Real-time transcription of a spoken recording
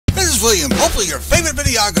William, hopefully your favorite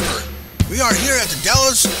videographer. We are here at the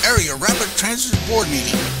Dallas Area Rapid Transit Board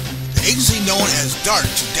meeting, the agency known as DART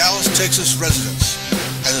to Dallas, Texas residents.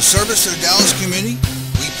 As a service to the Dallas community,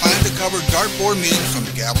 we plan to cover DART board meetings from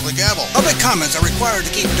gavel to gavel. Public comments are required to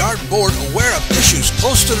keep DART board aware of issues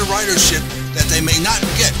close to the ridership that they may not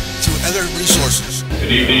get through other resources. Good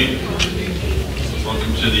evening.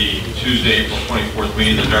 Welcome to the Tuesday, April 24th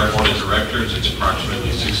meeting of the DART Board of Directors. It's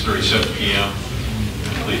approximately 6:37 p.m. I'm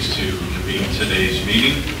pleased to convene today's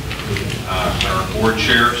meeting. Our board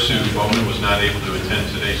chair, Sue Bowman, was not able to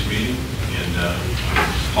attend today's meeting, and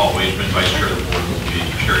Paul Wageman, vice chair of the board, will be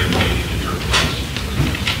chairing the meeting in her place.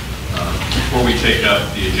 Before we take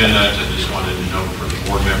up the agenda, I just wanted to note for the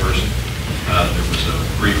board members, there was a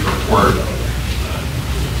brief report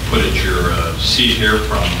put at your seat here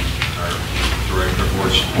from our Director of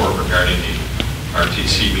Board Support regarding the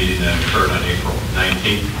RTC meeting that occurred on April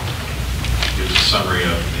 19th. It gives a summary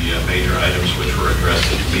of the major items which were addressed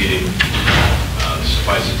at the meeting.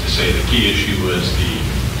 Suffice it to say the key issue was the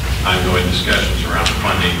ongoing discussions around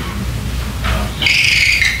funding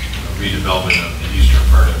redevelopment of the eastern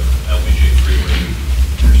part of LBJ Freeway,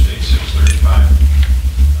 Interstate 635.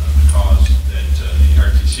 The cause that the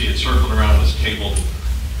RTC had circled around was tabled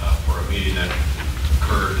for a meeting that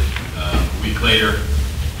occurred a week later,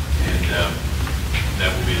 and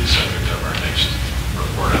that will be the subject of our next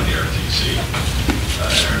report on the RTC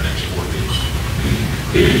at our next board meeting.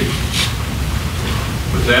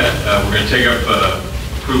 With that, we're going to take up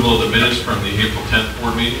approval of the minutes from the April 10th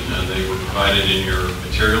board meeting. They were provided in your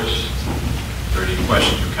materials. Are there any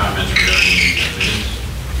questions or comments regarding the minutes?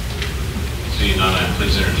 Seeing none, I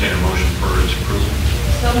please entertain a motion for its approval.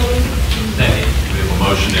 Second. We have a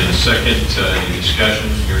motion and a second. Any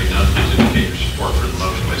discussion? Hearing none, please indicate your support for the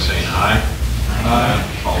motion by saying aye. Aye.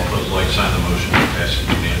 All opposed, like sign. The motion passes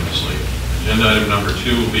unanimously. Agenda item number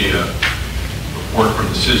 2 will be a report from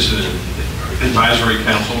the Citizen Advisory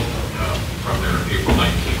Council from their April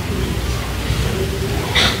 19th meeting.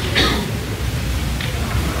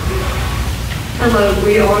 Hello,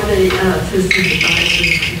 we are the Citizen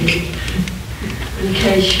Advisory Committee in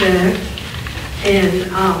K-Shack. And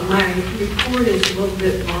my report is a little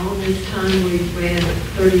bit long this time. We ran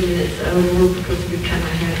 30 minutes over because we kind of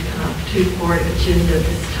had a two-part agenda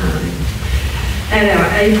this time. At our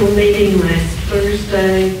April meeting last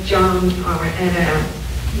Thursday, at our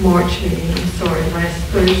March meeting,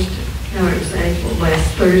 last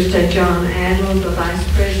Thursday, John Adler, the Vice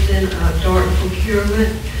President of DART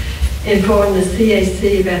Procurement, informed the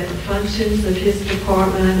CAC about the functions of his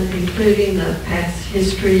department, including the past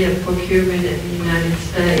history of procurement in the United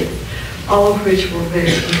States, all of which were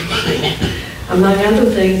very interesting. Among other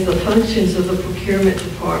things, the functions of the procurement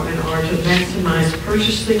department are to maximize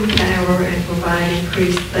purchasing power and provide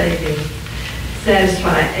increased savings,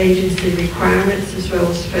 satisfy agency requirements as well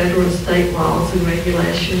as federal and state laws and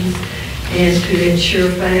regulations, and to ensure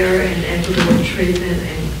fair and equitable treatment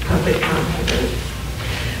and public confidence.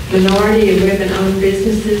 Minority and women-owned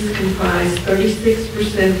businesses comprise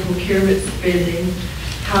 36% of procurement spending.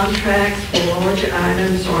 Contracts for large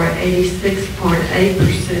items are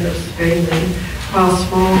 86.8% of spending, while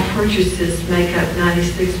small purchases make up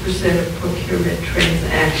 96% of procurement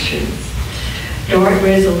transactions. DART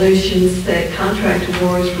resolutions set contract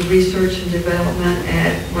awards for research and development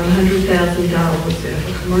at $100,000 and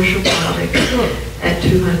for commercial products at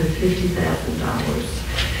 $250,000.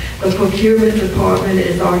 The procurement department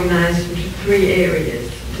is organized into 3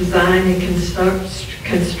 areas: design and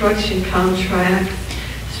construction contracts,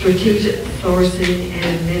 strategic sourcing, and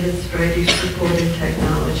administrative support and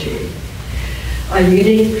technology. A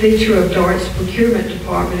unique feature of DART's procurement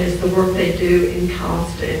department is the work they do in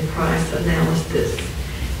cost and price analysis.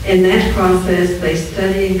 In that process, they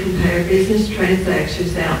study and compare business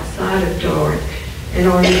transactions outside of DART in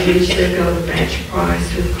order to reach their goal to match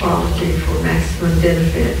price with quality for maximum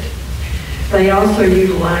benefit. They also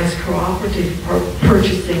utilize cooperative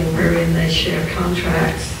purchasing, wherein they share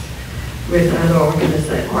contracts with other with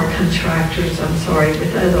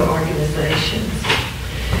other organizations.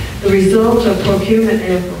 The result of procurement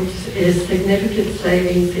efforts is significant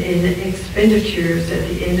savings in expenditures at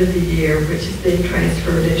the end of the year, which is then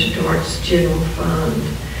transferred into DART's general fund.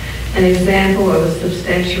 An example of a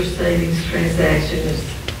substantial savings transaction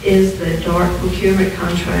is the DART procurement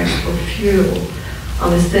contracts for fuel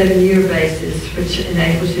on a 7-year basis, which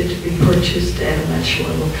enables it to be purchased at a much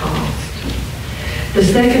lower cost. The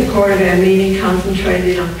second part of our meeting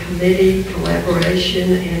concentrated on committee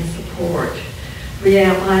collaboration and support. We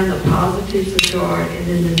outlined the positives of DART and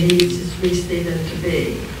then the needs as we see them to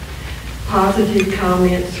be. Positive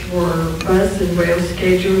comments were bus and rail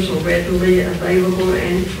schedules are readily available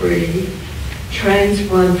and free. Trains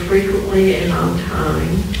run frequently and on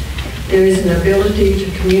time. There is an ability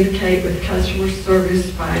to communicate with customer service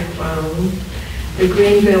by phone. The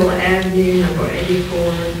Greenville Avenue number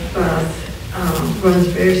 84 bus runs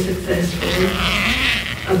very successfully.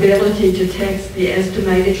 Ability to text the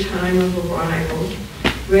estimated time of arrival.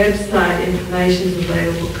 Website information is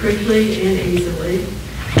available quickly and easily.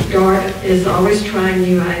 DART is always trying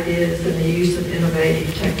new ideas and the use of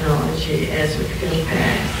innovative technology as we go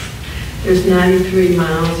past. There's 93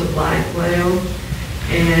 miles of light rail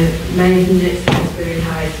and maintenance has very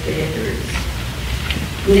high standards.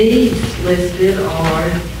 Needs listed are,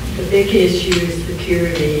 the big issue is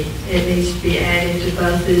security. It needs to be added to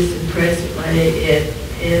buses and presently it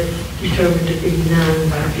is determined to be none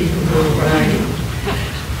by people who are riding.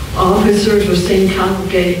 Officers were seen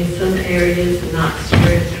congregating in some areas and not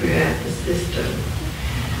spread throughout the system.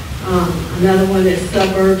 Another one is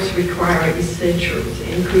suburbs require essentials,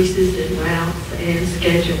 increases in routes and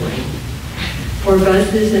scheduling. For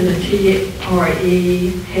buses in the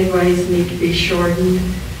TRE, headways need to be shortened,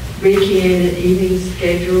 weekend and evening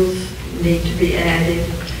schedules need to be added,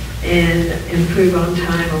 and improve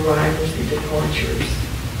on-time arrivals and departures.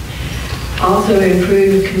 Also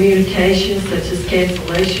improve communication such as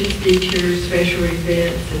cancellations, detours, special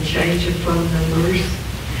events, and change of phone numbers.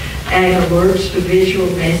 Add alerts to visual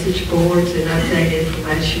message boards and update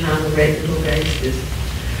information on a regular basis.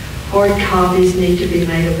 Hard copies need to be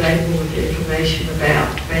made available with information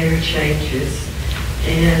about fare changes.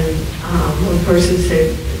 And one person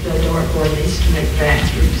said the DART board needs to make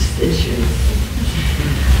faster decisions.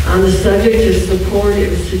 On the subject of support, it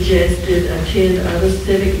was suggested attend other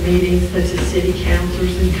civic meetings such as city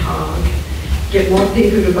councilors and COG, get more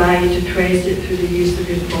people to buy into transit through the use of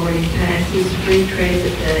employee passes, free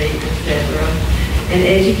transit day, etc., and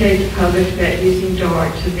educate the public about using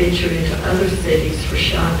DART to venture into other cities for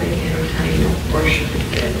shopping, entertainment, worship,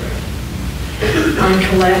 etc. On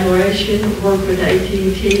collaboration, work with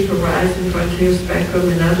AT&T, Verizon, Frontier Spectrum,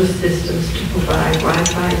 and other systems to provide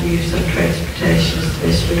Wi-Fi use on transportation,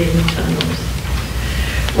 especially in the tunnels.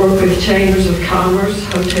 Work with chambers of commerce,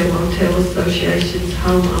 hotel-motel associations,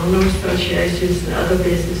 homeowner associations, and other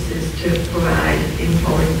businesses to provide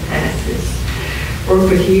employee passes.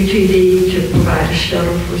 Work with UTD to provide a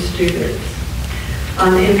shuttle for students.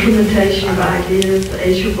 On the implementation of ideas,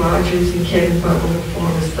 Asia Rogers and Kevin Butler will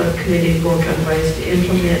form a subcommittee to work on ways to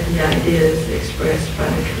implement the ideas expressed by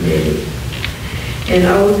the committee. In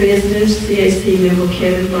old business, CAC member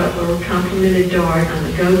Kevin Butler complimented DART on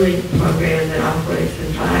the GoLink program that operates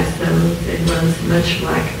in 5 zones and runs much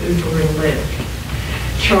like Uber and Lyft.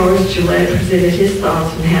 Charles Gillette presented his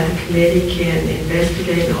thoughts on how the committee can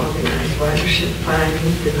investigate and organize ridership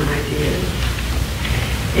findings and ideas.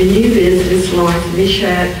 In new business, Lawrence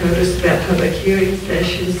Mishat told us about public hearing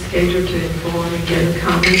sessions scheduled to inform and gather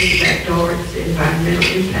comments about DART's environmental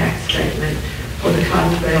impact statement for the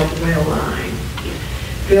Cotton Belt Rail Line.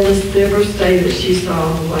 Phyllis Silver stated that she saw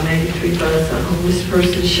on the 183 bus a homeless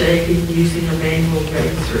person shaving using a manual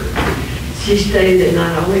razor. She stated that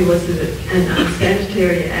not only was it an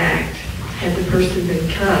unsanitary act had the person been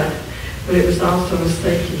cut, but it was also a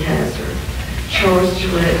safety hazard. Charles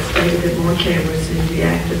Gillette stated that more cameras need to be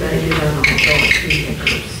activated on all DART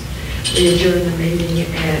vehicles. We adjourn the meeting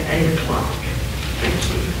at 8 o'clock. Thank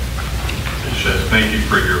you. Ms. Sheth, thank you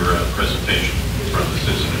for your presentation from the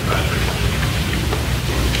Citizen Advisory Committee.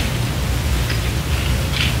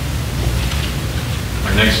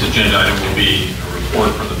 Our next agenda item will be a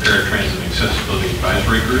report from the Paratransit Accessibility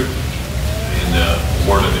Advisory Group and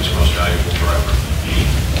award of its most valuable driver.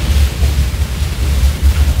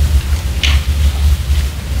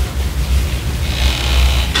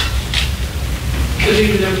 Good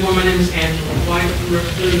evening, everyone. My name is Angela White. I'm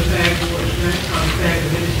representing the PAG board today, PAG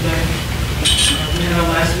committee today. We had our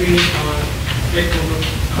last meeting on April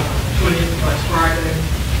 20th, last Friday.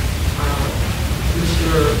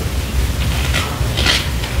 Mr.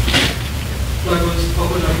 Douglas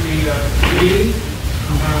opened up the meeting.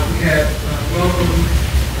 We had welcome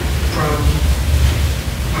from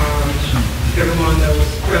everyone that was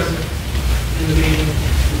present in the meeting.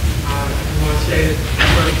 Everyone stated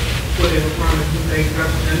for the requirements that they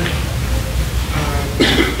represented.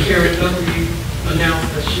 Karen Guthrie announced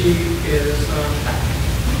that she is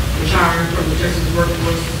retiring from the Texas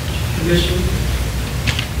Workforce Commission.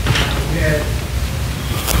 We had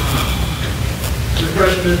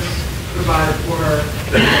refreshments provided for her.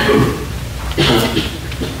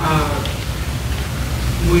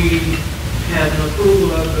 We had an approval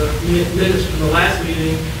of the minutes from the last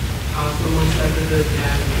meeting. Someone seconded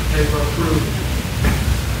and they were approved.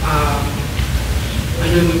 And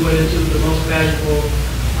then we went into the most valuable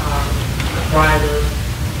driver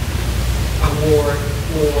award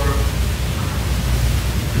for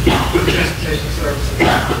transportation services.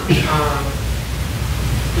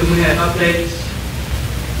 Then we had updates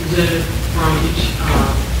presented from each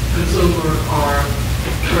consumer or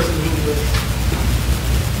person who was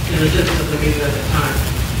in attendance at the meeting at the time.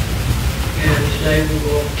 And today we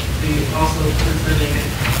will be also presenting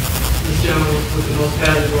Ms. Jones with the most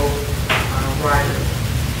valuable rider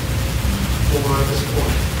for this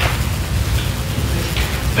board.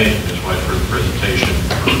 Thank you, Ms. White, for the presentation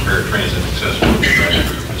for Paratransit Accessibility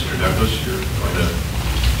Driver. Mr. Douglas, you're going to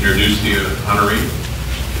introduce the honoree.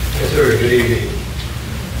 Yes, sir. Good evening.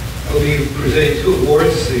 I'll be presenting two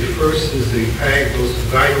awards. The first is the PAG Most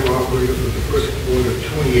Valuable Operator for the first quarter of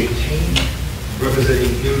 2018,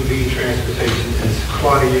 representing UMB Transportation is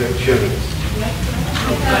Claudia Jennings.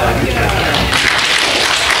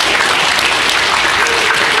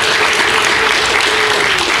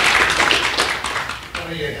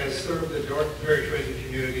 Claudia has served the Dark Paratransit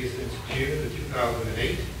community since June of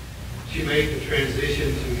 2008. She made the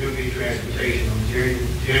transition to UMB Transportation on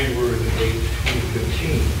January the 8th,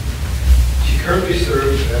 2015. She currently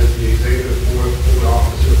serves as the Executive Board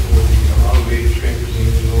Officer for the Automated Transit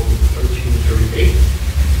Union Local 1338.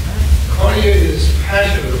 Claudia is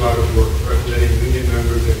passionate about her work, representing union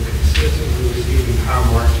members and consistently receiving high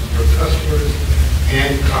marks from her customers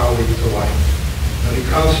and colleagues alike. When it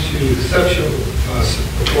comes to exceptional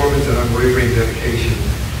performance and unwavering dedication,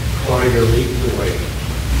 Claudia leads the way.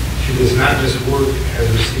 She does not just work, has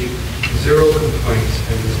received 0 complaints,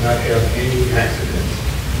 and does not have any accidents.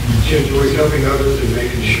 She enjoys helping others and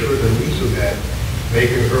making sure the needs are met,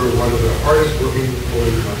 making her one of the hardest working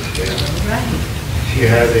employees on staff. She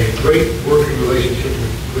has a great working relationship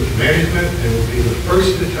with management and will be the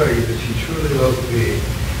first to tell you that she truly loves being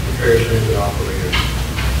a paratransit operator.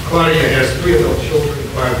 Claudia has 3 adult children,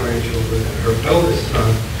 5 grandchildren, and her eldest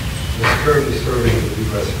son is currently serving in the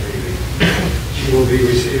U.S. Navy. She will be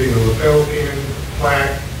receiving a lapel pin,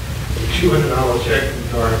 plaque, a $200 check from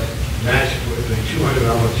DART, matched with a $200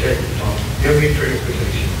 check from UMB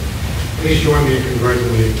Transportation. Please join me in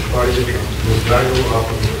congratulating Claudia Jones, most valuable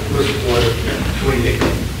operator for the first quarter of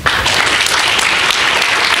 2018.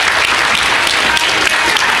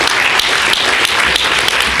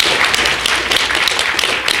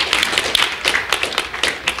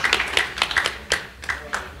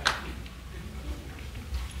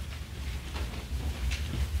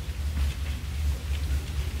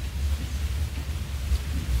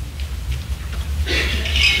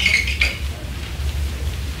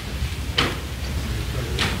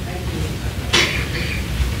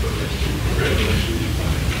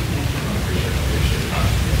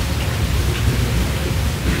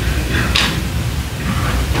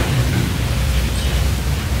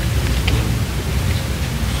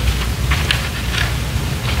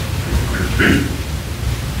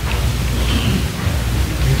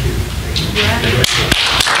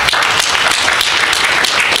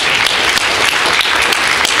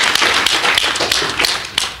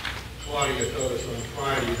 Claudia told us on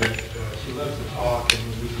Friday that she loves to talk, and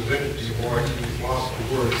when we presented the award, she lost the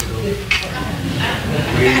words, so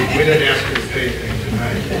we didn't ask her to say anything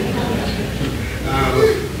tonight.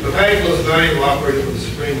 The PAG Most Valuable Operator for the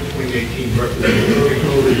spring of 2018, representing Irving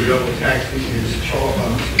Holdings Double Taxi, is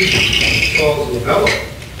Charles Lavello.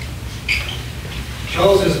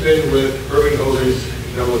 Charles has been with Irving Holdings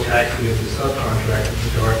Double Taxi as a subcontractor for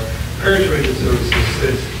DART Paratransit Services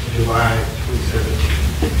since July 2017.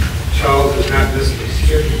 Charles has not missed a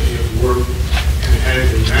scheduled day of work and has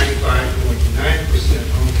a 95.9%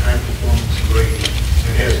 on-time performance rate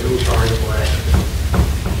and has no chargeable accidents.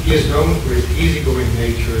 He is known for his easygoing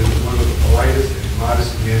nature and is one of the politest and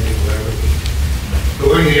modest men you will ever meet.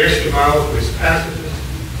 Going the extra mile for his passages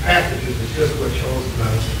is just what Charles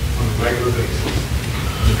does on a regular basis.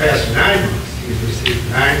 In the past 9 months, he has received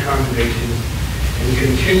 9 commendations and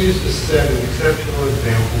continues to set an exceptional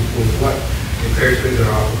example for what a paratransit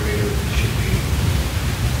operator should be.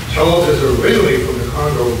 Charles is originally from the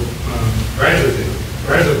Congo, Brazzaville,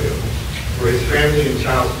 where his family and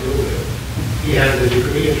child still live. He has a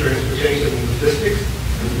degree in transportation and logistics,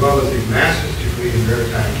 as well as a master's degree in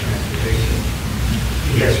maritime transportation.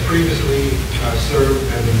 He has previously served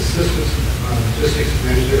as an assistant logistics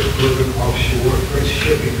manager at Urban Offshore French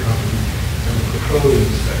Shipping Company in the petroleum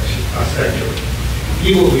sector.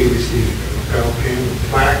 He will be receiving a lapel pin,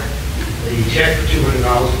 plaque, a check for $200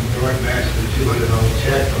 from DART match with a $200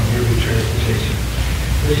 check from UMB Transportation.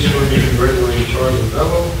 Please join me in congratulating Charles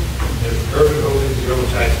Lavello as Urban Holdings Double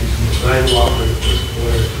Taxi's most valuable operator for this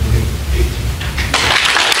quarter.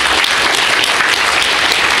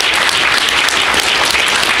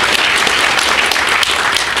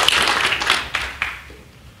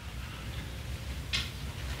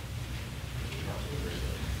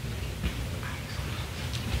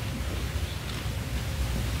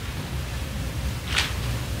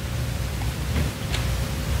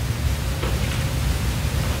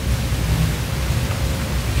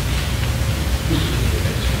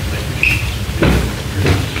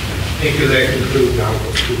 Thank you. That concludes our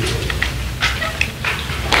school.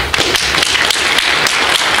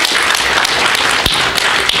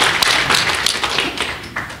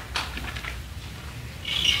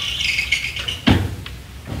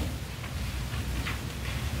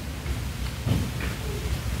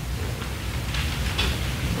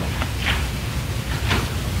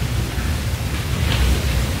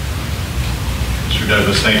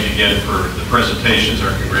 Douglas, thank you again for the presentations.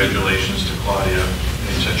 Our congratulations to Claudia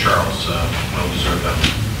and to Charles. Well deserved them.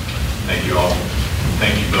 Thank you all.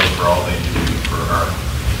 Thank you both for all that you do for our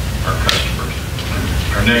customers.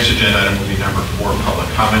 Our next agenda item will be number 4, public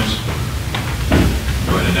comments. I'm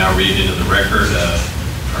going to now read into the record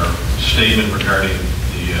our statement regarding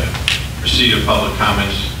the receipt of public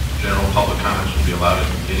comments. General public comments will be allowed at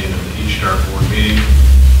the beginning of each DART board meeting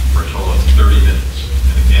for a total of 30 minutes.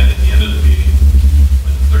 And again, at the end of the meeting,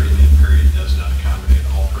 30-minute period does not accommodate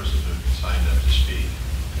all persons who have signed up to speak.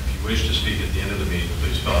 If you wish to speak at the end of the meeting,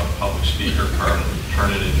 please fill out the public speaker card and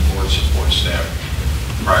turn it in to board support staff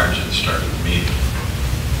prior to the start of the meeting.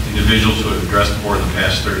 Individuals who have addressed the board in the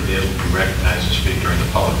past 30 days will be recognized to speak during the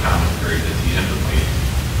public comment period at the end of the meeting.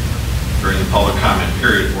 During the public comment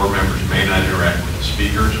period, board members may not interact with the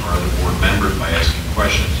speakers or other board members by asking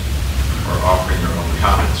questions or offering their own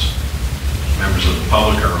comments. Members of the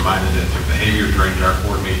public are reminded that their behavior during DART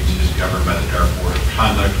board meetings is governed by the DART Board of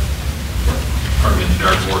Conduct, the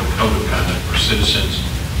DART Board Code of Conduct for citizens,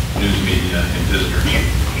 news media, and visitors.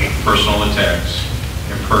 Personal attacks,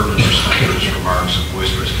 impertinent or slanderous remarks, and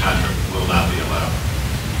boisterous conduct will not be allowed.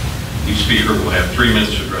 Each speaker will have 3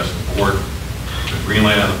 minutes to address the board. The green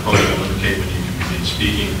light on the podium will indicate when you can begin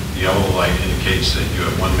speaking. The yellow light indicates that you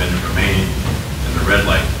have 1 minute remaining, and the red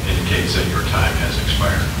light indicates that your time has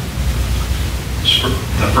expired.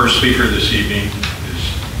 The first speaker this evening is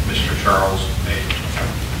Mr. Charles May,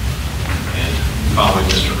 and following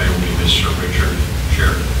Mr. May will be Mr. Richard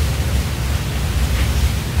Sheridan.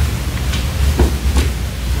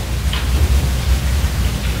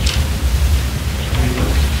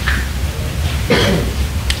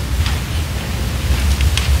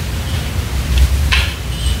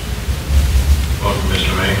 Welcome,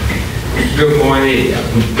 Mr. May. Good morning,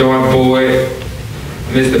 DART board.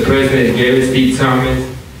 Mr. President Gary C. Thomas,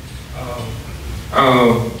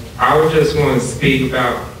 I would just want to speak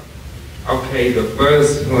about, the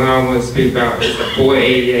first one I want to speak about is the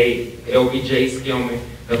 488 LBJ Skillman.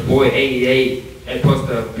 The 488 that supposed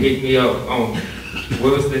to pick me up on,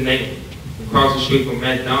 what was the name? Across the street from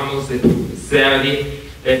McDonald's. Saturday,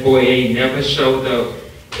 that 488 never showed up.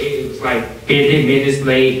 It was like 50 minutes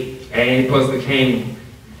late, and it supposed to came.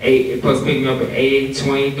 It supposed to pick me up at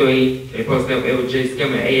 8:23. They supposed to have LJ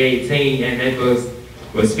Skillman at 8:18, and that bus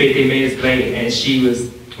was 50 minutes late. And she was,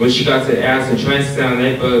 when she got to the Allison Transit Center,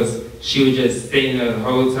 that bus, she was just sitting there the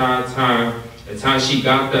whole entire time. The time she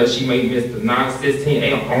got there, she made Mr.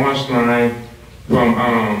 916 Orange Line from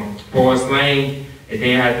Forest Lane, and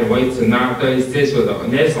then I had to wait till 936 for the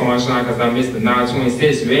next Orange Line because I missed the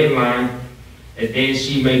 926 Red Line, and then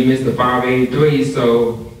she made Mr. 583.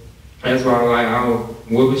 So that's why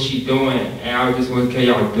what was she doing? And I just want to tell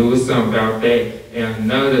y'all do something about that. And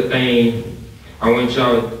another thing, I want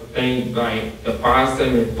y'all to think like the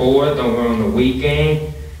 574 don't run on the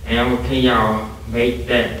weekend. And I want to tell y'all make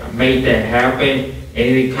that happen.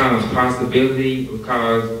 Any kind of possibility,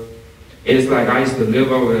 because it's like I used to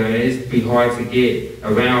live over there. It used to be hard to get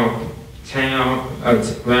around town,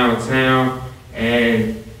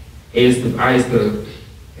 and I used to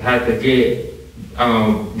have to get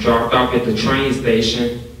dropped off at the train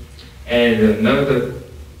station, and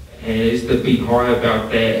it used to be hard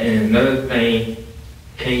about that. And another thing,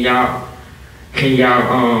 can y'all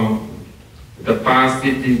the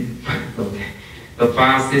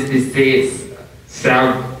 566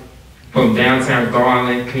 south from downtown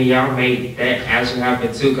Garland, can y'all make that actually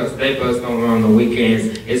happen too? Cause that bus don't run on the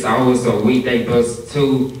weekends. It's always a weekday bus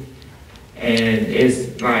too. And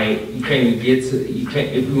it's like, you can't even get to,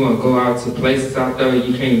 if you want to go out to places out there,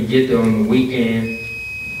 you can't even get there on the weekend.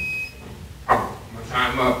 Oh, my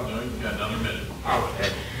time up. No, you've got another minute. Oh,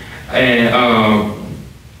 okay. And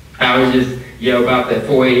I was just yell about that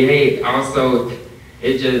 488. Also,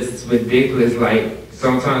 it's just ridiculous. Like,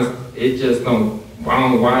 sometimes it just don't, I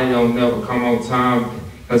don't know why it don't never come on time.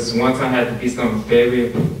 Because one time I had to be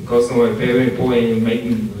go somewhere very important and make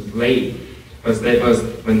me late. But that bus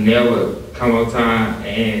would never come on time,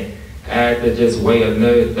 and I had to just wait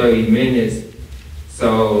another 30 minutes.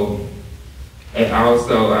 So, and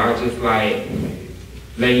also I just like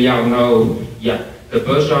letting y'all know, yeah, the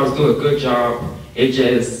bus drivers do a good job. It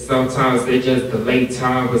just, sometimes it just delay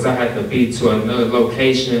time because I had to be to another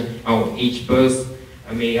location on each bus.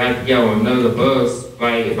 I mean, I have to get on another bus.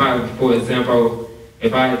 Like, if I, for example,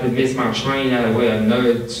 if I had to miss my train, I had to wait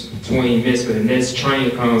another 20 minutes for the next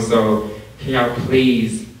train comes. So, can y'all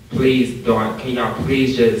please, Doc, can y'all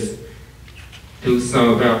please just do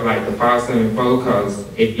something about like the 574? Because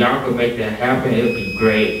if y'all could make that happen, it would be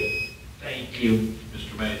great. Thank you.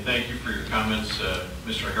 Mr. May, thank you for your comments.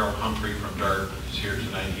 Mr. Harold Humphrey from DART is here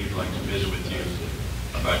tonight. He'd like to visit with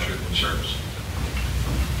you about your concerns.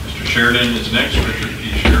 Mr. Sheridan is next, Richard P.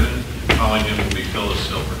 Sheridan. Following him will be Phyllis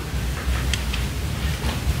Silver.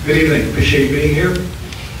 Good evening, appreciate being here.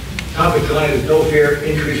 Topic tonight is no fare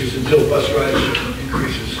increases until bus ridership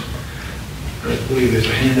increases. I believe there's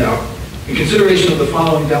a handout. In consideration of the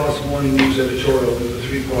following Dallas Morning News editorial in the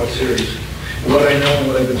three-part series, what I know and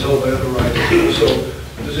what I've been told by other riders, also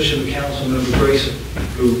the position of Councilmember Grayson,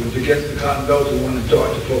 who, to get to the Cotton Belt, who wanted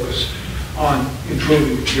DART to focus on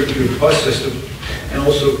improving your bus system, and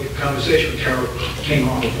also conversation with Carol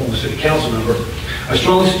King-Hall, a former city council member. I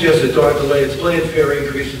strongly suggest that DART delay its planned fare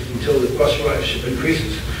increases until the bus ridership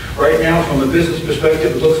increases. Right now, from a business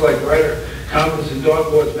perspective, it looks like rider confidence in DART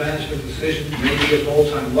Board's management decision may be at an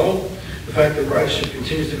all-time low. The fact that ridership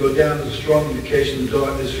continues to go down is a strong indication that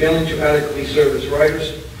DART is failing to adequately serve its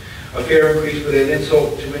riders. A fare increase would add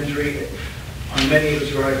insult to injury on many of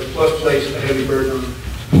its riders, plus place a heavy burden on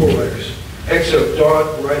poor riders. Except DART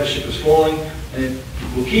ridership is falling, and it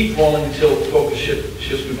will keep falling until focus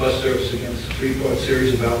shifts to bus service against the three-part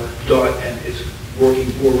series about DART and its working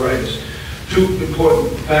poor riders. Two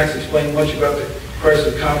important facts explain much about the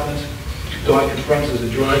crisis of confidence DART confronts as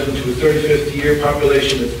it drives into its 35th year.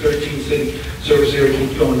 Population its 13 city service area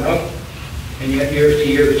keeps going up, and yet year after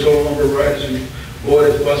year the total number of riders who board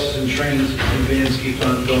its buses and trains and vans keeps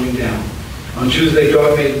on going down. On Tuesday,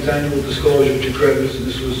 DART made its annual disclosure to creditors, and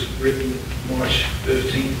this was written March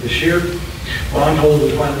 15th this year.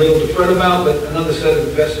 Bondholders will find little to fret about, but another set of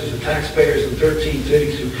investors and taxpayers in 13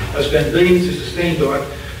 cities who have spent billions to sustain DART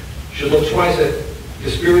should look twice at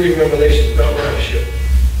dispiriting revelations about ridership.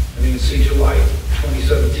 And you can see July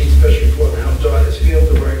 2017 special report on how DART has failed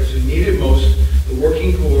the riders who need it most, the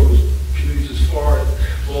working poor whose commutes as far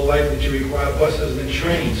more likely to require buses than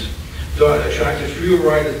trains. DART attracted fewer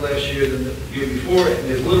riders last year than the year before, and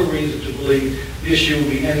there's little reason to believe this year will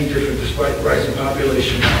be any different despite the rising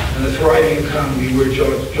population and a thriving economy where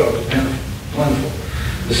jobs are plentiful.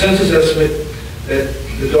 The census estimate that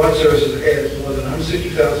the DART services added more than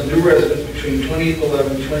 160,000 new residents between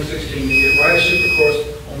 2011 and 2016, and yet ridership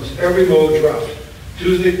across almost every mode dropped.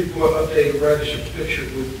 Tuesday's report updated ridership picture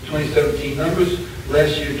with 2017 numbers.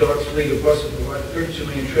 Last year, DART's fleet of buses provided 32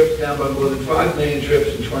 million trips, down by more than 5 million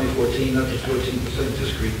trips in 2014, not a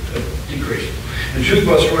 14% decrease. And true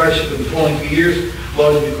bus ridership has been falling for years,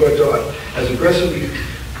 largely because DART has aggressively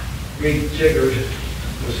rejiggered,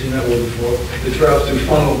 I've seen that word before, its routes to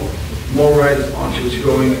funnel more riders onto its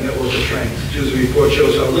growing network of trains. Tuesday's report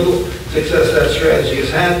shows how little success that strategy has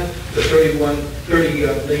had. The 30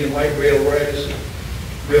 million light rail rides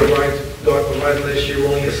DART provided last year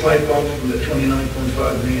only a slight bump from the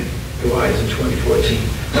 29.5 million rides in 2014.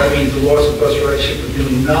 That means the loss of bus ridership was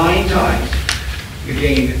nearly 9 times the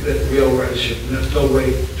gain that rail ridership, and that's no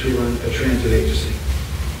way to run a transit agency.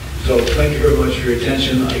 So thank you very much for your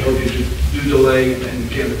attention. I hope you do delay,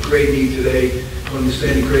 and again, the great need today,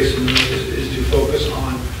 understanding Grayson is to focus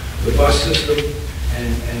on the bus system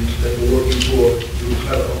and that we're working for who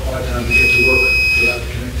have a hard time to get to work without the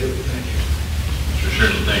connectivity. Thank you. Mr.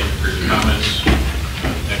 Sheridan, thank you for your comments.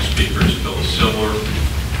 Next speaker is Phyllis Silver,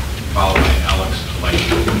 followed by Alex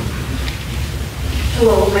Alexa.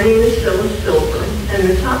 Hello, my name is Phyllis Silver, and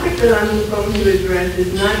the topic that I'm going to address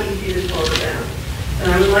is not easy to talk about.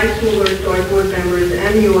 And I would like to alert DART board members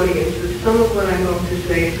and the audience that some of what I'm going to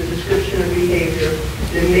say is a description of behavior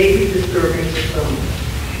that may be disturbing to some.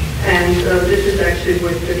 And this is actually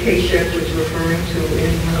what the K-Chef was referring to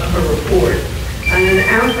in her report. On an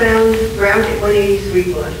outbound Route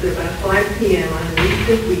 183 bus at about 5 p.m. on a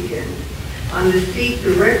recent weekend, on the seat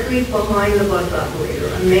directly behind the bus operator,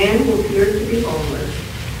 a man who appeared to be homeless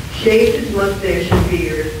shaved his mustache and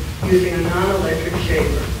beard using a non-electric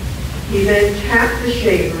shaver. He then tapped the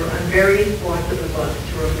shaver on various parts of the bus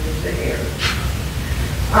to remove the hair.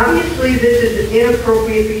 Obviously, this is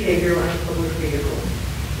inappropriate behavior on a public vehicle.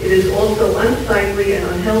 It is also unsightly and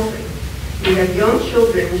unhealthy. We have young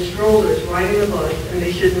children in strollers riding the bus, and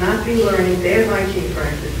they should not be learning their hygiene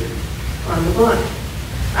practices on the bus.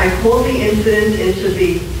 I called the incident into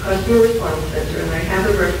the customer response center, and I have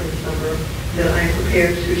a reference number that I am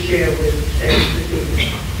prepared to share with staff this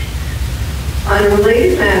evening. On a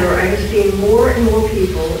related matter, I have seen more and more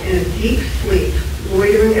people in a deep sleep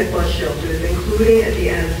loitering at bus shelters, including at the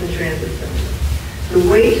Addison Transit Center. The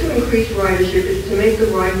way to increase ridership is to make the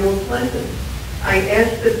ride more pleasant. I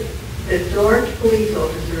ask that DART police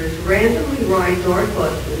officers randomly ride DART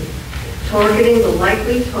buses, targeting the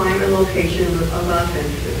likely time and location of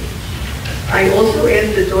offenses. I also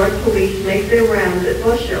ask that DART police make their rounds at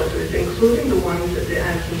bus shelters, including the ones at the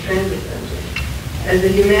Addison Transit Center. As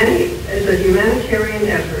a humanitarian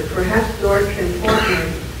effort, perhaps DART can partner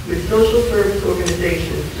with social service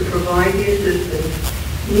organizations to provide the assistance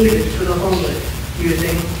needed for the homeless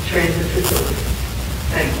using transit facilities.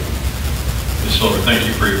 Thank you. Ms. Silver, thank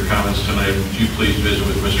you for your comments tonight. Would you please visit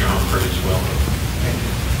with Mr. Humphrey as well?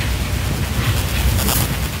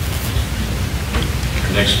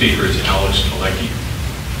 Our next speaker is Alex Kalecki,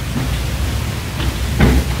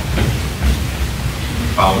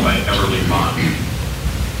 followed by Everly Bond.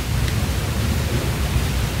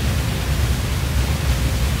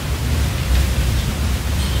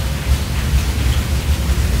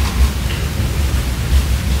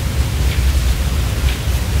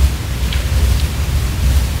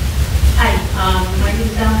 My name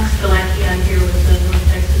is Alex Galecki. I'm here with the North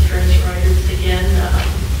Texas Transit Riders again,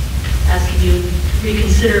 asking you to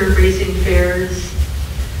reconsider raising fares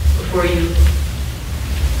before you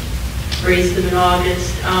raise them in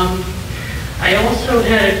August. I also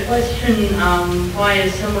had a question via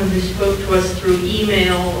someone who spoke to us through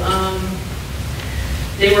email.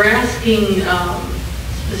 They were asking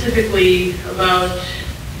specifically about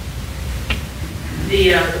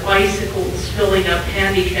the bicycles filling up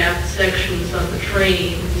handicapped sections on the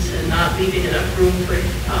trains and not leaving enough room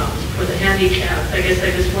for the handicapped. I guess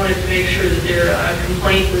I just wanted to make sure that their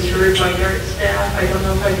complaint was heard by DART staff. I don't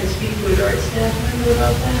know if I could speak to a DART staff member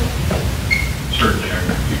about that. Certainly.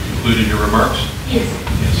 Have you concluded your remarks? Yes.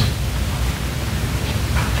 Yes.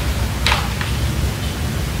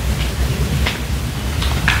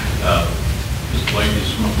 Ms. Blake,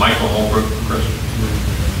 is Michael Holbrook present?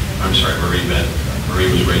 I'm sorry, Marie Bent. Marie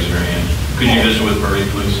was raising her hand. Could you visit with Marie,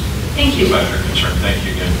 please? Thank you. About your concern. Thank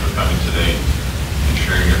you again for coming today and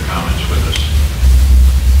sharing your comments with us.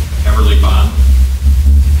 Everly Bond,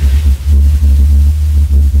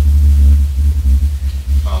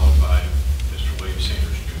 followed by Mr. William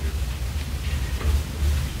Sanders, Jr.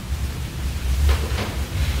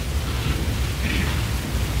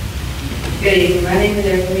 Good evening. My name is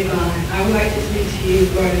Everly Bond. I would like to speak to you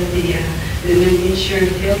regarding the new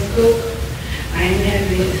insurance health scope. I am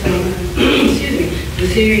having some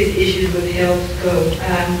serious issues with health scope.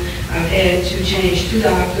 I've had to change 2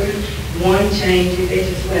 doctors. One changed it, they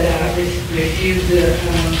just flat out refused to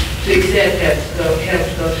accept health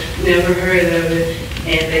scope. Never heard of it,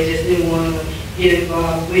 and they just didn't want to get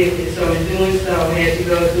involved with it. So in doing so, I had to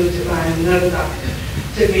go through to find another doctor.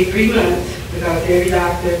 It took me 3 months because every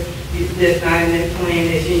doctor that's not in their plan,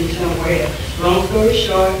 they send you somewhere else. Long story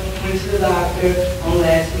short, went to the doctor on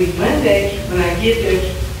last week Monday. When I get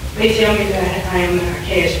there, they tell me that I am not a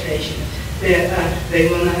cash patient, that they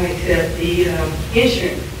will not accept the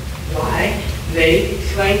insurance. Why? They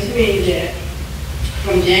explained to me that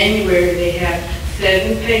from January they have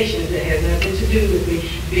 7 patients that have nothing to do with me.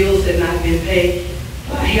 Bills have not been paid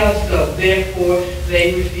by health scope. Therefore,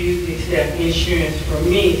 they refuse to accept insurance from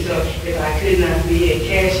me. So if I could not be a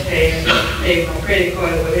cash payer, pay my credit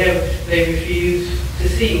card or whatever, they refuse to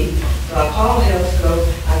see me. So I called Health Scope.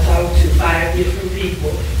 I talked to 5 different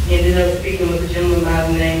people. Ended up speaking with a gentleman by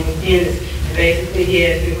the name of Dennis. And basically he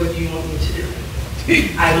asked me, what do you want me to do?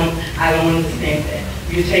 I don't understand that.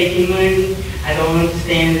 You're taking money. I don't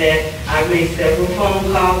understand that. I've made several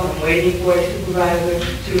phone calls. I'm waiting for a supervisor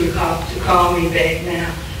to call me back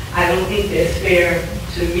now. I don't think that's fair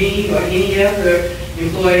to me or any other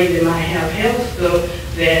employee that might have health scope,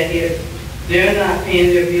 that if they're not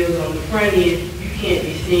paying their bills on the front end, you can't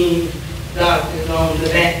be seeing doctors on the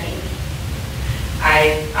back end.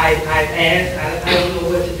 I've asked, I don't know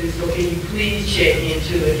what to do, so can you please check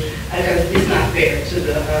into it? Because it's not fair to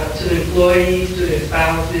the employees, to their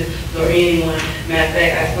spouses, or anyone. Matter of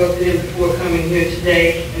fact, I spoke to them before coming here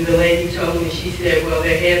today, and the lady told me, she said, well,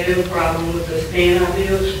 there had been a problem with us paying our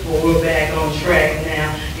bills, but we're back on track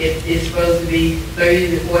now. It's supposed to be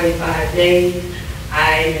 30 to 45 days.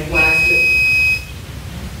 I advised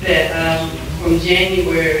that from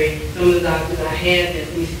January, some of the doctors I had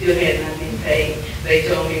that we still had not been paid. They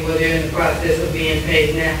told me, well, they're in the process of being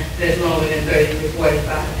paid now. That's longer than 30 to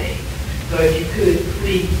 45 days. So if you could,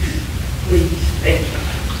 please, thank you.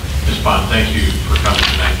 Ms. Bond, thank you for coming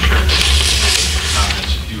tonight and sharing your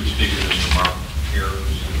comments. If you would speak to Mr. Mark here,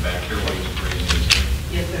 who's in the back here, while he's raising his hand.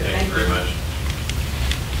 Yes, sir. Thank you very much.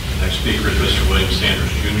 The next speaker is Mr. William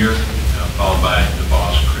Sanders, Jr., followed by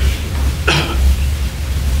DeVos Christian.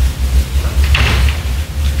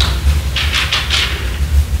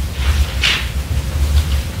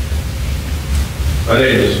 My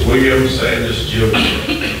name is William Sanders Jr.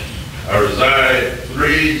 I reside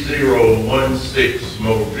 3016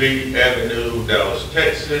 Moultrie Avenue, Dallas,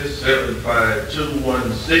 Texas,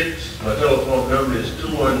 75216. My telephone number is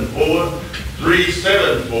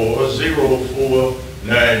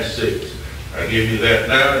 214-374-0496. I'll give you that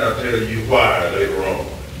now and I'll tell you why later on.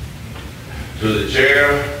 To the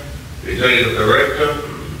chair, the executive director,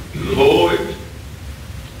 to the board,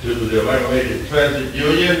 to the Amalgamated Transit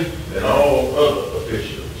Union, and all other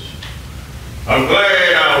officials. I'm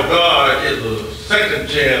glad our God is a second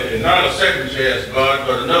chance, and not a second chance God,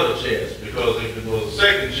 but another chance, because if it was a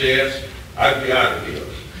second chance, I'd be out of here.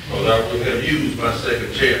 Because I would have used my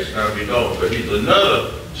second chance and I'd be gone. But he's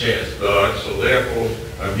another chance God, so therefore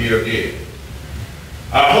I'm here again.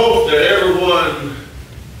 I hope that everyone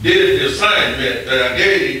did the assignment that I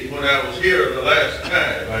gave when I was here the last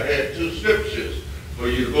time. I had 2 scriptures for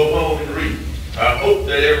you to go home and read. I hope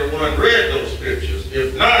that everyone read those scriptures.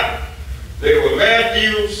 If not, they were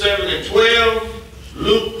Matthew 7:12,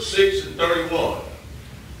 Luke 6:31.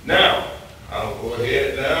 Now, I'll go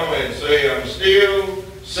ahead now and say I'm still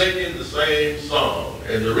singing the same song.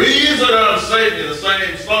 And the reason I'm singing the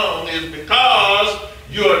same song is because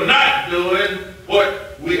you're not doing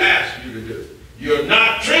what we asked you to do. You're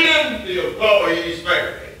not treating the employees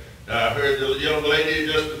fairly. Now, I heard the young lady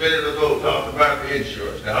just a minute ago talking about the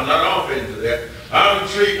insurance. Now, I'm not off into that. I'm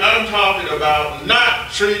talking about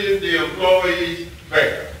not treating the employees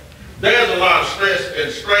fair. There's a lot of stress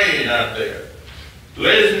and strain out there.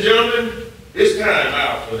 Ladies and gentlemen, it's time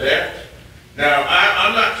out for that. Now,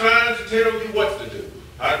 I'm not trying to tell you what to do.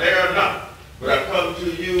 I dare not. But I come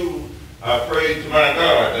to you, I pray to my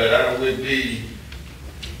God that I would be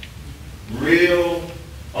real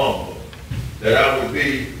humble, that I would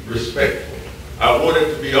be respectful. I want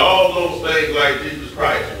it to be all those things like Jesus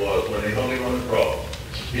Christ was when they hung him on the cross.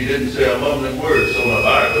 He didn't say a mumbling word, so my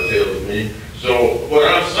Bible tells me. So what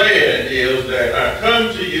I'm saying is that I come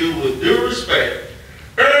to you with due respect,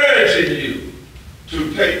 urging you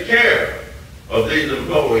to take care of these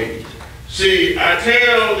employees. See, I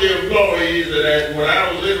tell the employees that when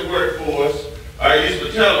I was in the workforce, I used to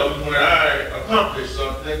tell them when I accomplished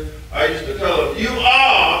something, I used to tell them, you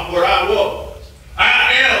are what I was.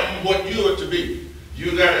 I am what you are to be.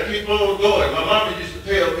 You got to keep on going. My mama used to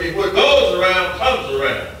tell me, what goes around comes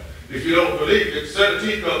around. If you don't believe it, set a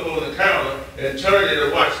teacup on the counter and turn it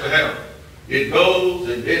and watch the handle. It goes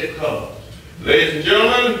and then it comes. Ladies and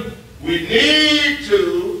gentlemen, we need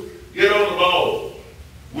to get on the ball.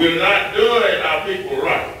 We're not doing our people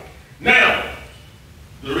right. Now,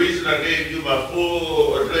 the reason I gave you my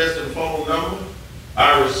full address and phone number,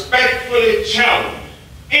 I respectfully challenge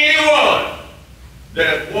anyone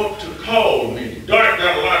that wants to call me. Dart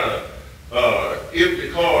got a lot of empty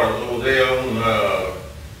cars over there on,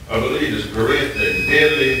 I believe it's Corinth and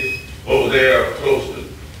Denley, over there close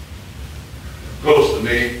to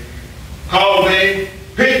me. Call me,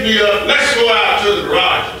 pick me up, let's go out to the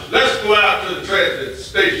garages, let's go out to the transit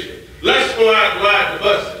station, let's go out and ride the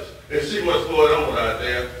buses and see what's going on out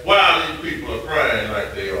there while these people are crying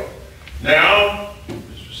like they are. Now,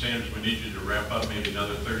 Mr. Sanders, we need you to wrap up maybe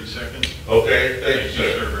another 30 seconds. Okay, thank you,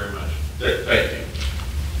 sir, very much. Thank you.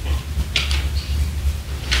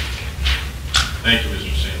 Thank you,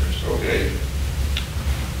 Mr. Sanders. Okay.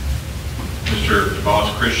 Mr. DeVos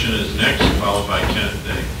Christian is next, followed by Kenneth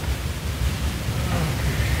Day.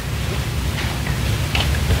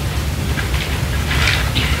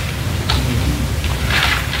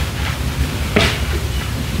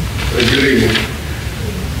 Good evening.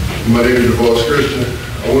 My name is DeVos Christian.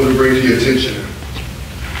 I wanted to bring to your attention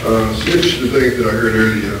some interesting things that I heard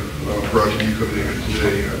earlier prior to you coming in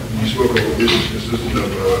today. You spoke of issues consisting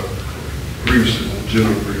of grievances and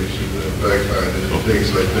general grievances and backbiting and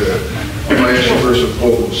things like that. I'm going to ask you first and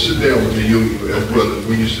foremost, sit down with the union as brothers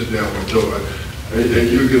when you sit down with Joy, and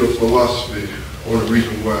you get a philosophy on the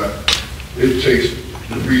reason why it takes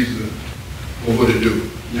the reason for what it do.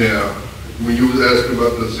 Now, when you was asking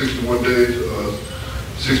about the 61 days,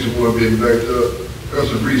 61 being backed up,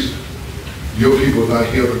 that's a reason. Your people are not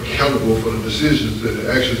held accountable for the decisions and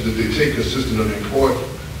the actions that they take consistent of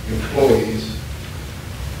employees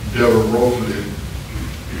that were wrongfully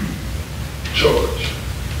charged.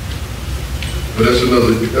 But that's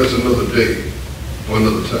another day or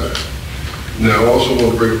another time. Now, I also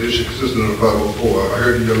want to bring up the issue consistent of the 504. I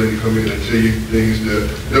heard the young lady come in and tell you things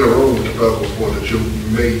that are wrong with the 504 that you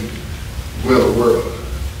made well aware of.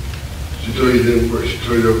 She told you it didn't work. She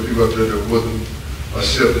told you there were people out there that wasn't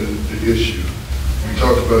accepting the issue. We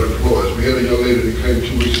talked about employees. We had a young lady that came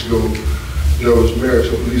 2 weeks ago that was married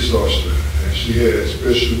to a police officer, and she had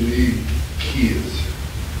special need kids.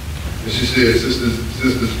 And she said, since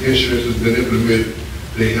this insurance has been implemented,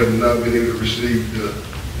 they have not been able to receive the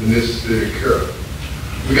necessary care.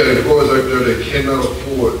 We got employees out there that cannot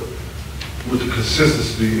afford with the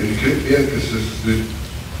consistency and the inconsistency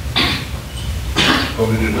of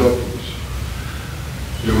the deductibles.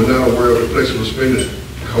 They were not aware of the flexible spending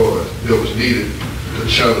card that was needed to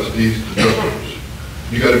challenge these deductibles.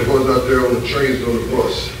 You got employees out there on the trains, on the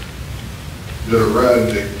bus, that are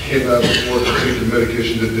riding that cannot afford to take the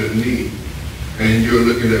medication that they need. And you're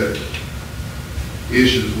looking at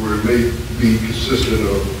issues where it may be consistent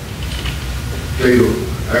of fatal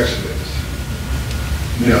accidents.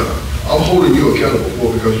 Now, I'm holding you accountable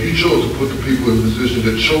for it because you chose to put the people in a position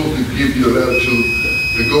that chose to give you the latitude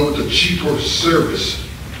to go with the cheaper service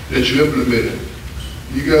that you implemented.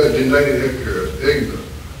 You got United Healthcare, Aetna,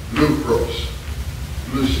 Blue Cross,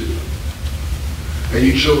 Blue Shield, and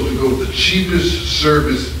you chose to go with the cheapest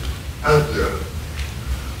service out there.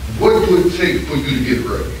 What would it take for you to get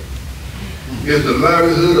right? Is the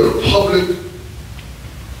livelihood of the public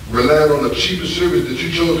relying on the cheapest service that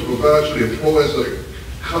you chose to provide to the employees of the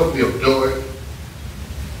company of Doyle,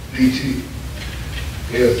 DT?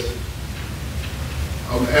 Yes.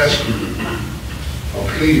 I'm asking you, I'm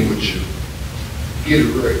pleading with you, get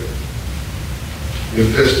it right.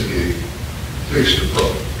 Investigate, fix the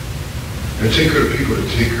problem, and take care of the people that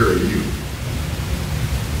take care of you.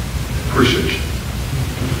 Appreciate you.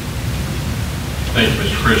 Thank you,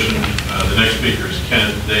 Mr. Christian. The next speaker is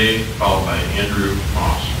Kenneth Day, followed by Andrew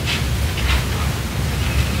Moss.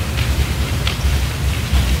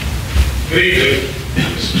 Good evening,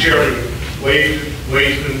 Mr. Chairman,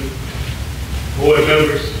 Wademan, board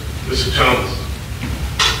members, Mr. Thomas.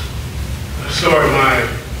 I started my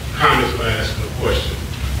comments by asking a question.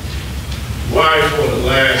 Why for the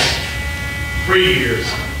last 3 years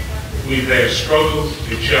we've had struggles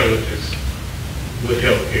and challenges with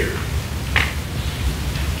health care?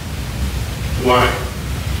 Why?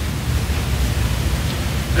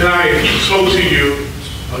 And I spoke to you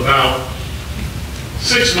about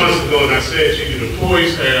 6 months ago, and I said to you, the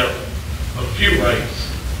employees have a few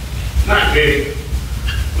rights, not many,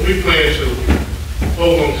 but we plan to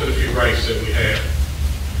hold on to the few rights that we have.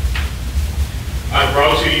 I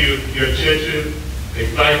brought to you your attention a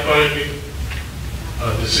fact-finding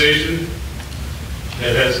decision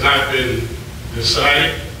that has not been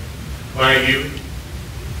decided by you,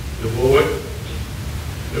 the board.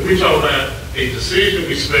 If we talk about a decision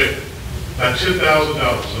we spent about $10,000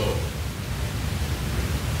 on,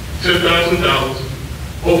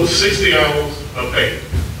 $10,000 over 60 hours of pay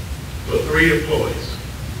for 3 employees.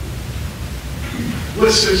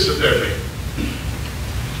 What sense does that make?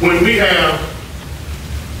 When we have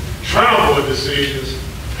trial board decisions,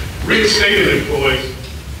 reinstating employees,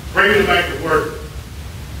 bringing them back to work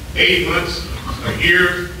 8 months, a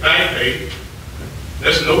year, back pay,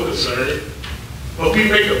 that's no concern. But we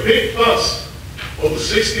make a big fuss over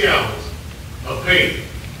 60 hours of pay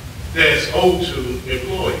that's owed to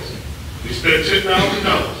employees. We spent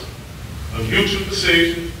 $10,000 on mutual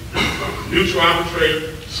decision, mutual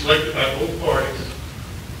arbitrator selected by both parties,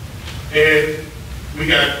 and we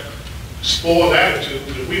got spoiled attitude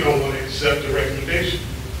that we don't want to accept the recommendation.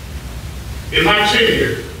 In my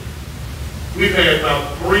tenure, we've had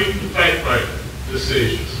about 3 fact-finding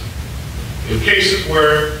decisions. In cases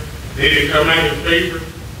where they didn't come out in favor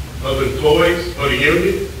of employees or the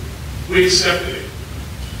union, we accepted it.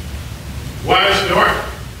 Why is DART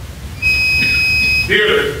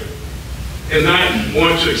bitter and not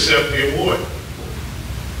want to accept the award?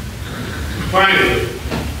 Finally,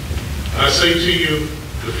 I say to you,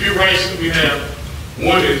 the few rights that we have,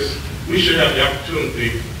 one is we should have the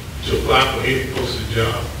opportunity to apply for any posted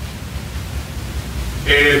job.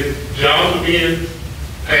 And jobs are being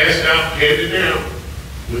passed out, handed down,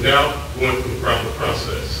 without going through the proper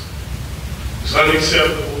process. It's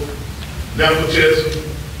unacceptable, nepotism,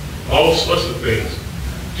 all sorts of things.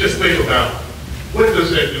 Just think about, what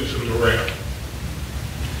does that do to the morale?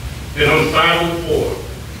 And on 504,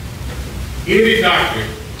 any doctor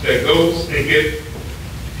that goes and gets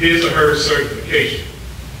his or her certification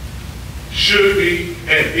should be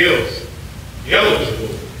and is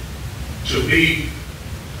eligible to be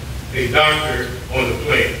a doctor on the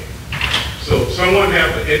plan. So if someone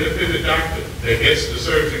has an independent doctor that gets the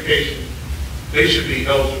certification, they should be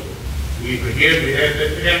eligible. We had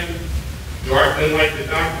that happen. DART didn't like the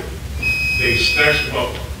doctor. They snatched them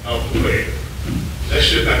off the plan. That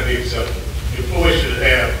should not be acceptable. Employees should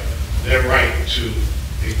have that right to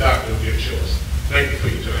a doctor of their choice. Thank you for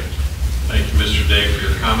your time. Thank you, Mr. Day, for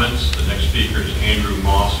your comments. The next speaker is Andrew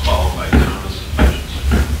Moss, followed by Thomas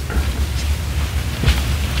Hutchinson.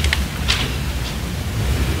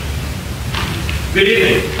 Good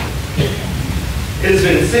evening. It has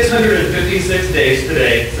been 656 days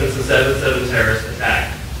today since the 7/7 terrorist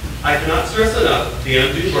attack. I cannot stress enough the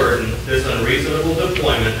undue burden this unreasonable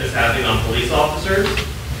deployment is having on police officers,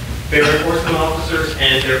 fair enforcement officers,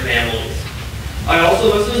 and their families. I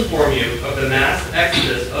also must inform you of the mass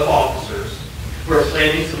exodus of officers who are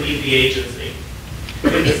planning to leave the agency.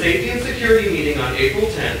 In the Safety and Security meeting on April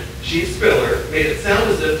 10th, Chief Spiller made it sound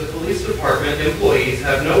as if the police department employees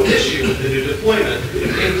have no issue with the new deployment,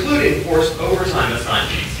 including forced overtime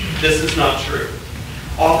assignments. This is not true.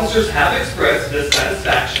 Officers have expressed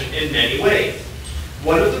dissatisfaction in many ways.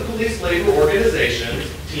 One of the police labor organizations,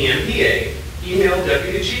 TMPA, emailed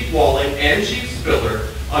Deputy Chief Walling and Chief Spiller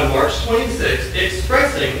on March 26th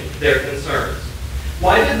expressing their concerns.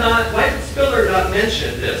 Why did Spiller not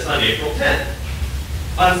mention this on April 10th?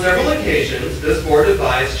 On several occasions, this board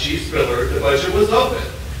advised Chief Spiller the budget was open.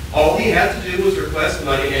 All he had to do was request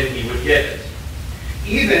money and he would get it.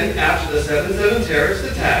 Even after the 7/7 terrorist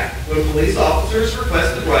attack, when police officers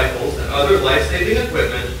requested rifles and other life-saving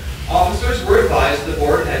equipment, officers were advised the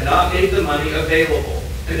board had not made the money available,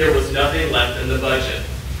 and there was nothing left in the budget.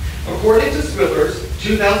 According to Spiller's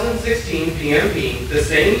 2016 PMP, the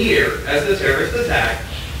same year as the terrorist attack,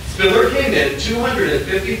 Spiller came in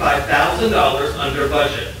 $255,000 under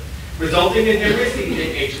budget, resulting in him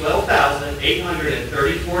receiving a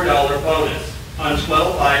 $12,834 bonus on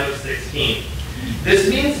 12/5 of 16. This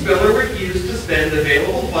means Spiller refused to spend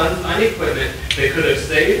available funds on equipment that could have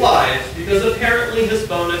saved lives because apparently his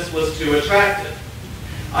bonus was too attractive.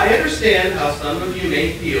 I understand how some of you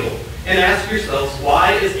may feel and ask yourselves,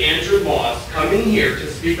 why is Andrew Moss coming here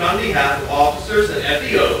to speak on behalf of officers and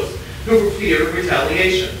FEOs who fear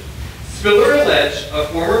retaliation? Spiller alleged a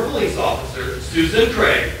former police officer, Susan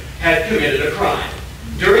Craig, had committed a crime.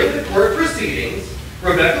 During the court proceedings,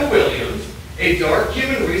 Rebecca Williams, a dark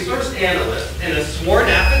human resource analyst, in a sworn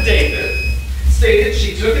affidavit, stated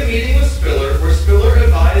she took a meeting with Spiller where Spiller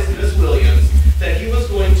advised Ms. Williams that he was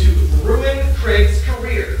going to ruin Craig's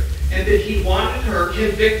career and that he wanted her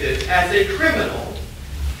convicted as a criminal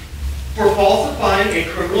for falsifying a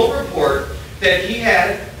criminal report, that he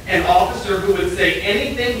had an officer who would say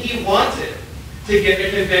anything he wanted to get a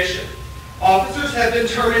conviction. Officers have been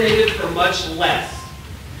terminated for much less.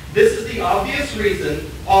 This is the obvious reason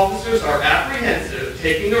officers are apprehensive,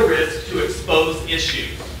 taking a risk to expose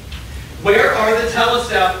issues. Where are the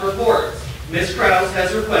telestaff reports Ms. Krause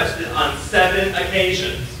has requested on 7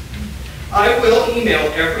 occasions? I will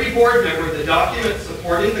email every board member the documents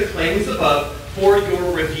supporting the claims above for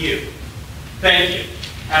your review. Thank you.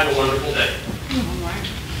 Have a wonderful day.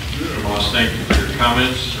 Mr. Moss, thank you for your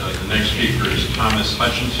comments. The next speaker is Thomas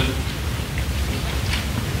Hutchinson.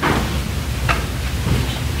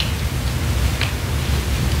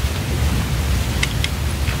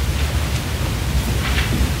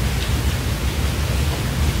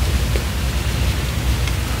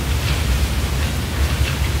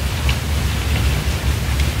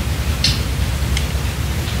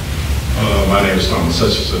 My name is Thomas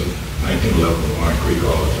Hutchinson, 1911 Lamont Creek,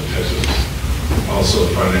 Arlington, Texas. Also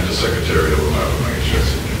the financial secretary of Ohio Bank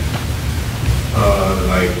Insurance Union.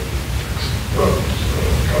 Like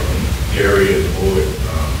Gary and the board,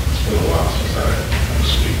 it's been a while since I had to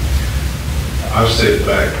speak. I've stayed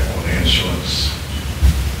back on the insurance,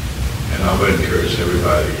 and I would encourage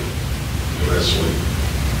everybody to rest sleep.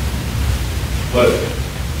 But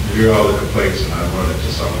you hear all the complaints, and I run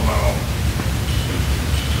into some of my own.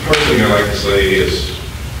 First thing I'd like to say is,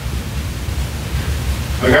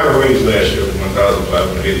 I got a raise last year of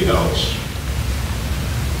 $1,580.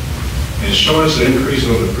 Insurance increase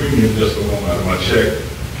on the premium just alone out of my check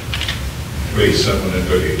raised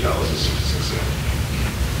 $738.66.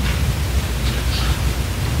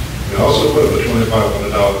 We also put up a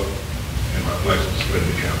 $2,500 in my flexible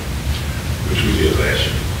spending account, which we did last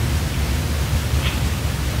year.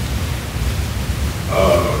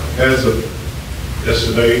 As of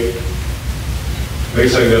yesterday, they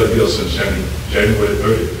say got a bill since January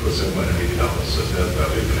 30th for $780, so that's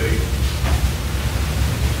about 8 days.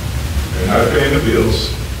 They're not paying the bills,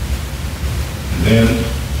 and then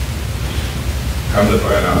come to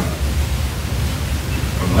find out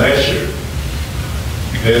from last year,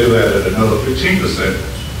 they had added another 15%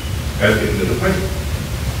 at the end of the payment.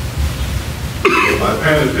 So by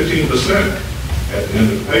paying the 15% at the end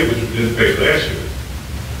of the pay, which we didn't pay last year,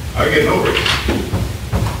 I get no raise.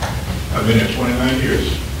 I've been here 29 years.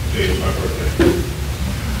 Today is my birthday.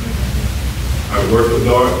 I work with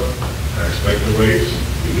Dart. I expect a raise.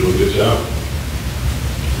 We do a good job.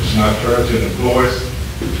 It's not fair to the employees.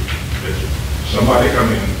 If somebody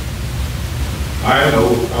come in, I know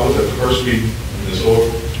I was at the first meeting in this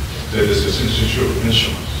that is essential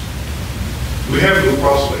insurance. We have Blue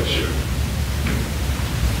Cross last year.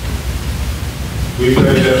 We've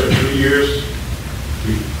had that for 3 years.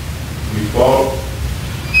 We fought,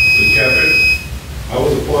 we kept it. I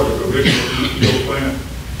was a part of the original EPO plan.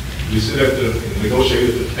 We sit at and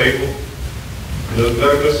negotiated at the table. Doug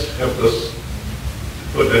Douglas helped us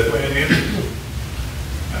put that plan in.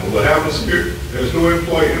 And what happens here, there's no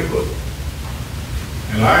employee input.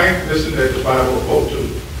 And I listened at the 5 vote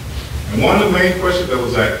too. And one of the main questions that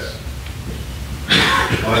was asked,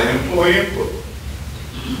 employee input.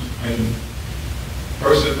 And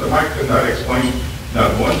person, I could not explain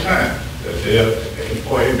not one time that they have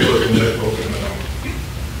employee input in that program at all.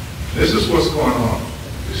 This is what's going on.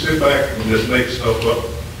 We sit back and just make stuff up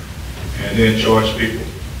and then charge people.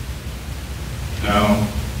 Now,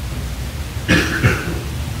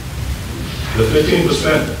 the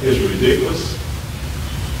 15% is ridiculous.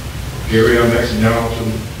 Gary, I'm asking y'all to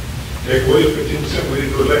take away the 15%. We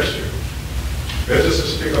didn't do it last year. That's just a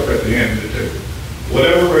stick up at the end to take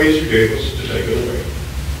whatever raise you gave us to take it away.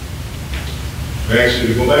 We asked you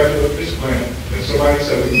to go back to this plan, and somebody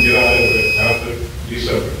said we can get out of it after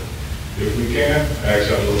December. If we can, I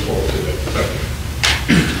ask y'all to look forward to that. Thank you.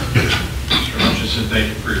 Mr. Hutchinson,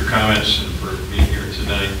 thank you for your comments and for being here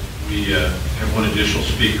tonight. We have one additional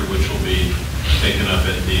speaker, which will be taken up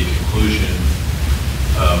at the conclusion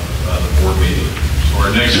of the board meeting. So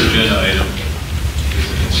our next agenda item is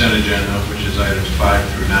the consent agenda, which is items 5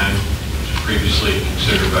 through 9, which was previously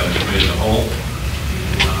considered by the committee as a whole.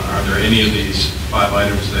 Are there any of these 5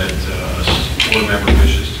 items that a board member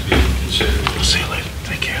wishes to be considered? We'll see you later.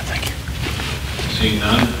 Take care. Thank you. Seeing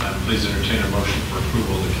none, please entertain a motion for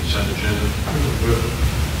approval of the consent agenda.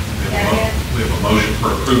 We have a motion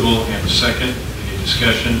for approval and a second. Any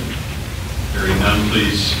discussion? Hearing none,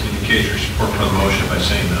 please indicate your support for the motion by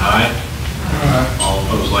saying aye. Aye. All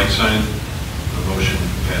opposed, like sign. The motion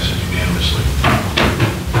passes unanimously.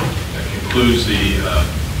 That concludes the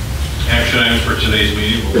action items for today's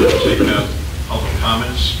meeting. We'll take up public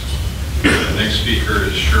comments. The next speaker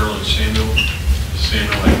is Sherilyn Samuel.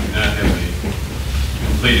 Samuel, I do not have a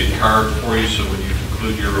completed card for you, so when you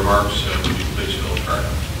conclude your remarks, would you please fill the card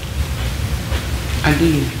out? I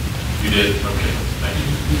did. You did? Okay, thank you.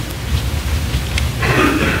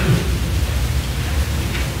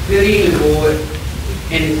 Good evening, board,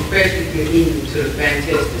 and especially good evening to the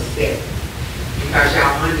fantastic staff, because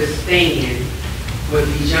y'all understand what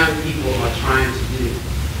these young people are trying to do.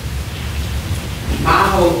 My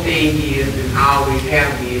whole thing is, and always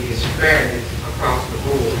have been, is fairness across the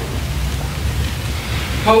board.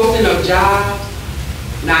 Posting of jobs,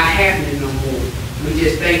 not happening no more. We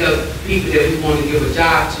just think of people that we want to give a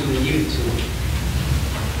job to and give it to them.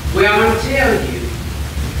 Well, I'm going to tell you,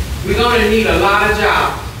 we're going to need a lot of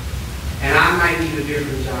jobs, and I might need a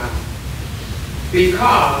different job.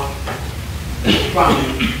 Because from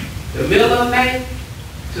the middle of May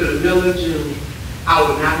to the middle of June, I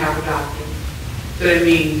would not have a doctor. So that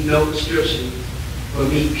means no prescription for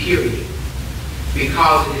me, period,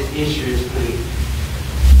 because of this insurance plan.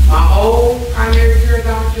 My old primary care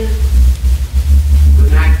doctor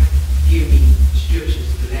would not give me prescriptions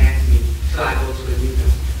to last me until I go to a new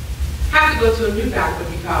doctor. I have to go to a new doctor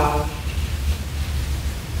because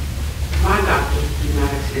my doctor do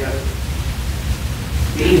not accept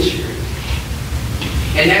the insurance.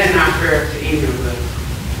 And that's not fair to any of us.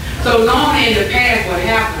 So normally in the past what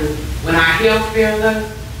happens when our health fails us,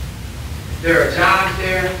 there are jobs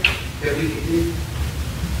there that we can do.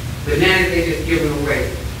 But now they just give them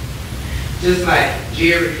away. Just like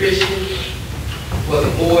Jerry Christian was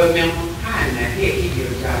a board member. How in the heck he get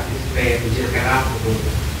a job this fast and just got off the board?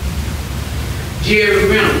 Jerry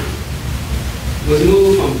Reynolds was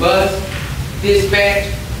moved from bus dispatch.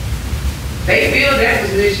 They filled that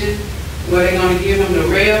position where they're going to give him the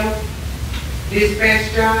rail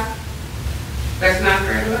dispatch job. That's not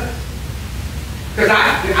fair to us. Because I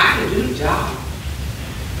can do the job.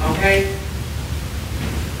 Okay?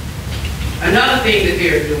 Another thing that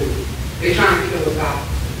they're doing, they're trying to kill us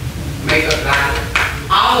off. Make us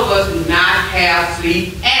violent. All of us do not have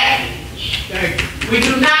sleep apnea. We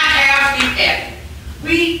do not have sleep apnea.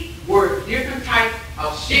 We work different types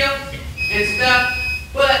of shifts and stuff,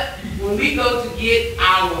 but when we go to get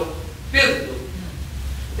our physical,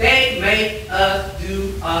 they make us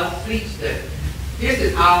do a sleep study. This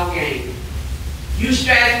is all game. You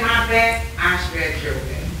scratch my back, I scratch your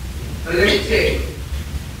back. But let me tell you,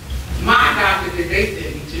 my doctor that they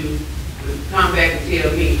sent me to would come back and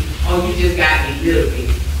tell me, oh, you just got a little bit.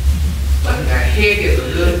 What the heck is a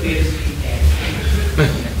little bit of sleep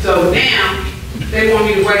apnea? So now, they want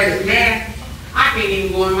me to wear this mask. I can't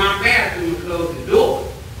even go in my bathroom and close the door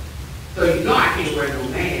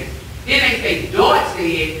say Dart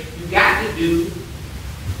said you got to do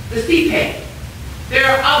the CPAP. There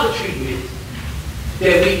are other treatments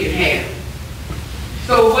that we can have.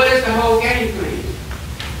 So what is the whole game plan?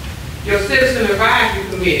 Your Citizen Advisory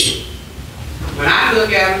Committee, when I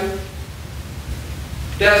look at them,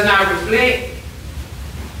 does not reflect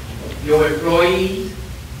your employees,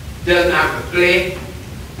 does not reflect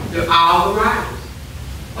all the riders.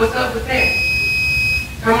 What's up with that?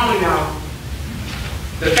 Come on, y'all.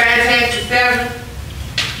 The Fantastic Seven,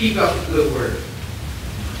 keep up the good work.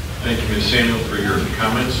 Thank you, Ms. Samuel, for your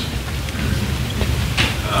comments.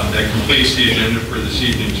 That completes the agenda for this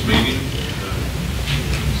evening's meeting.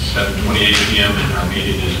 7:28 p.m. and our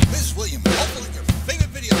meeting is... Ms. Williams, hopefully your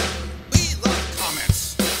favorite video. We love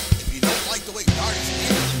comments. If you don't like the way Dart is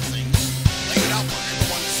handling things, lay it out for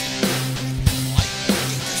everyone to see. If you like the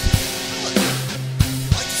way just look. If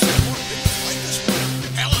you like to see more videos like this one,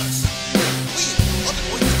 tell us. We love it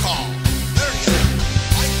when you call. Better yet,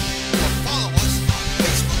 like or follow us on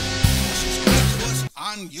Facebook or subscribe to us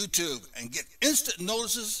on YouTube and get instant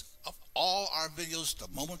notices of all our videos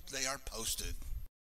the moment they are posted.